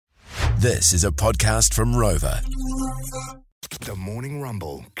This is a podcast from Rover. The Morning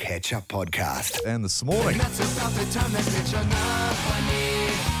Rumble Catch-Up Podcast. And this morning,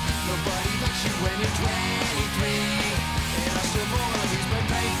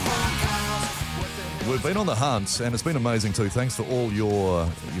 we've been on the hunt, and it's been amazing too. Thanks for all your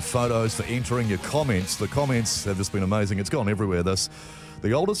photos, for entering your comments. The comments have just been amazing. It's gone everywhere, this.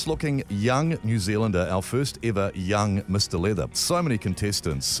 The oldest looking young New Zealander, our first ever young Mr. Leather. So many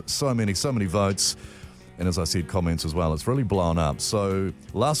contestants, so many votes. And as I said, comments as well. It's really blown up. So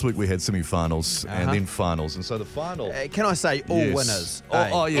last week we had semi-finals and then finals. And so the final... can I say all winners?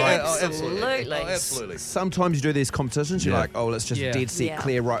 Absolutely. Sometimes you do these competitions, you're like, let's just dead set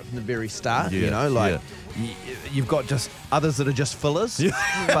clear right from the very start. You've got just others that are just fillers.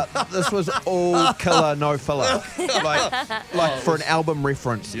 But this was all killer, no filler. like for an album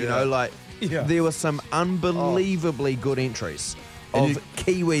reference, there were some unbelievably good entries of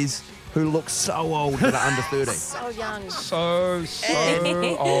Kiwis who look so old that are under 30. So young. So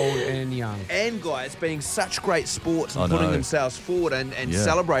old and young. And guys being such great sports and putting themselves forward and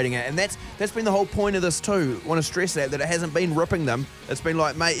celebrating it. And that's been the whole point of this too. I want to stress that it hasn't been ripping them. It's been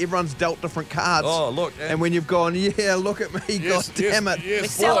like, mate, everyone's dealt different cards. Oh, look. And when you've gone, look at me, God damn it. We're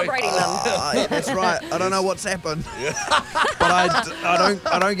celebrating them. Yeah, that's right. I don't know what's happened. But I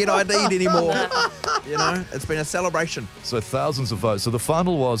don't get ID'd anymore. It's been a celebration. So thousands of votes. So the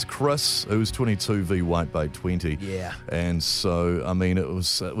final was Chris, who was 22 v Whitebait 20. Yeah. And so, I mean, it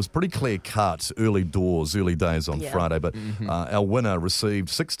was pretty clear cut early days on Friday. But our winner received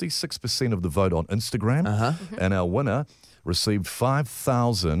 66% of the vote on Instagram. And our winner received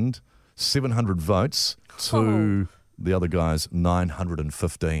 5,700 votes to the other guy's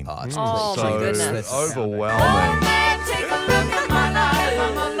 915. Oh, my goodness. So overwhelming.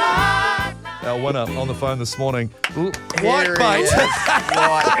 Our winner on the phone this morning, Whitebait.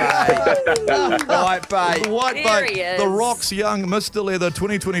 Whitebait. The Rock's young Mr. Leather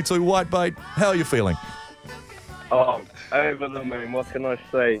 2022 Whitebait. How are you feeling? Oh, over the moon. What can I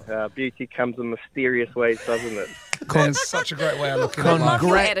say? Beauty comes in mysterious ways, doesn't it? That's such a great way of looking at life.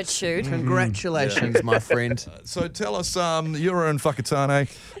 Your attitude. Congratulations, my friend. So tell us, you're in Whakatane.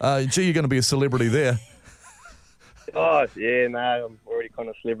 You're going to be a celebrity there. Oh, yeah, no, I'm already kind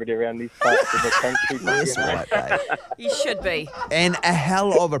of celebrity around these parts of the country. You should be. And a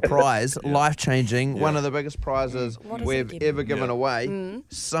hell of a prize, life-changing, one of the biggest prizes we've ever given away.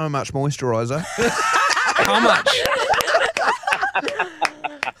 So much moisturiser. How much?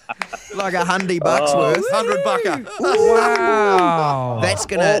 Like $100 worth. $100. Wow. That's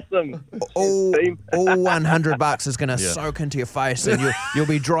gonna Awesome. all $100 is gonna soak into your face, and you'll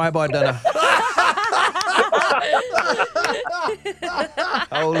be dry by dinner.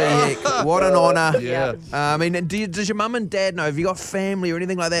 Holy heck, what an honour. I mean, does your mum and dad know, have you got family or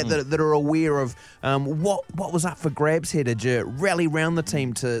anything like that that are aware of what was up for grabs here? Did you rally round the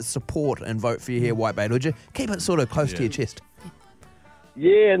team to support and vote for you here, Whitebait? Or did you keep it sort of close to your chest?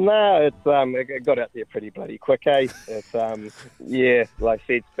 Yeah, no, it got out there pretty bloody quick, eh? It's, like I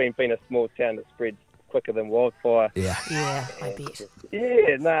said, it's been a small town that spreads quicker than wildfire. Yeah, I bet.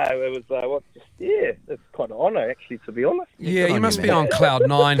 Yeah, no, it was, it's quite an honour, actually, to be honest. Yeah, you must be on cloud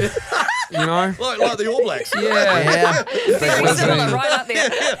 9, Like the All Blacks. Yeah.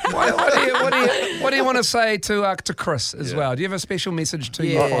 Right up there. What do you want to say to Chris as well? Do you have a special message to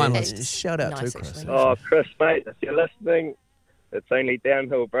your finalists? Shout out Nice, to Chris. actually. Oh, Chris, mate, if you're listening, it's only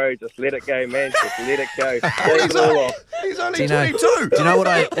downhill, bro. Just let it go, man. Just let it go. Take it all off. He's only Do you know 22. what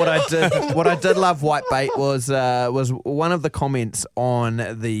I did? What I did love, Whitebait, was one of the comments on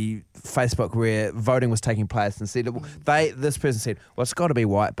the Facebook where voting was taking place, and said this person said, "Well, it's got to be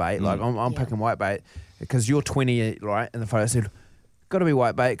Whitebait. Like I'm picking Whitebait because you're 20, right?" And the photo said, "Got to be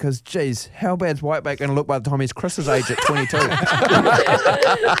Whitebait because, geez, how bad's Whitebait going to look by the time he's Chris's age at 22?"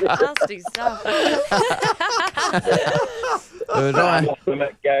 Nasty stuff.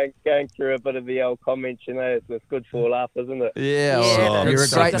 Going through a bit of the old comments, it's good for a laugh, isn't it? Yeah, you're a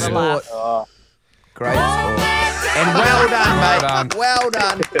great Good sport. Oh, Great sport. And well done, mate. Well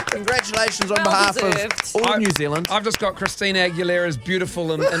done. Congratulations on behalf deserved. of all of New Zealand. I've just got Christina Aguilera's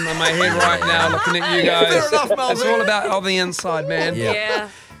beautiful in my head right now, looking at you guys. Fair enough, Mel, It's all about on the inside, man. Yeah.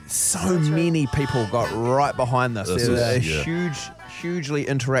 So many people got right behind this. This It's a is- hugely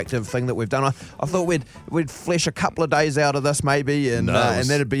interactive thing that we've done. I thought we'd flesh a couple of days out of this maybe, and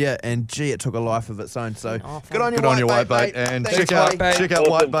that'd be it. And gee, it took a life of its own. So good on Good on you, Whitebait. mate. And Thanks, check out mate. Awesome.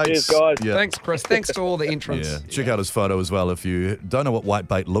 Whitebait's. Cheers, guys. Yeah. Thanks, Chris. Thanks to all the entrants. Yeah, check out his photo as well. If you don't know what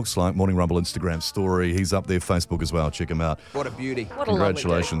Whitebait looks like, Morning Rumble Instagram story. He's up there, Facebook as well. Check him out. What a beauty. What a lovely dude.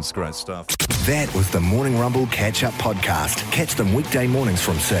 Congratulations, great stuff. That was the Morning Rumble Catch-Up Podcast. Catch them weekday mornings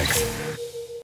from 6.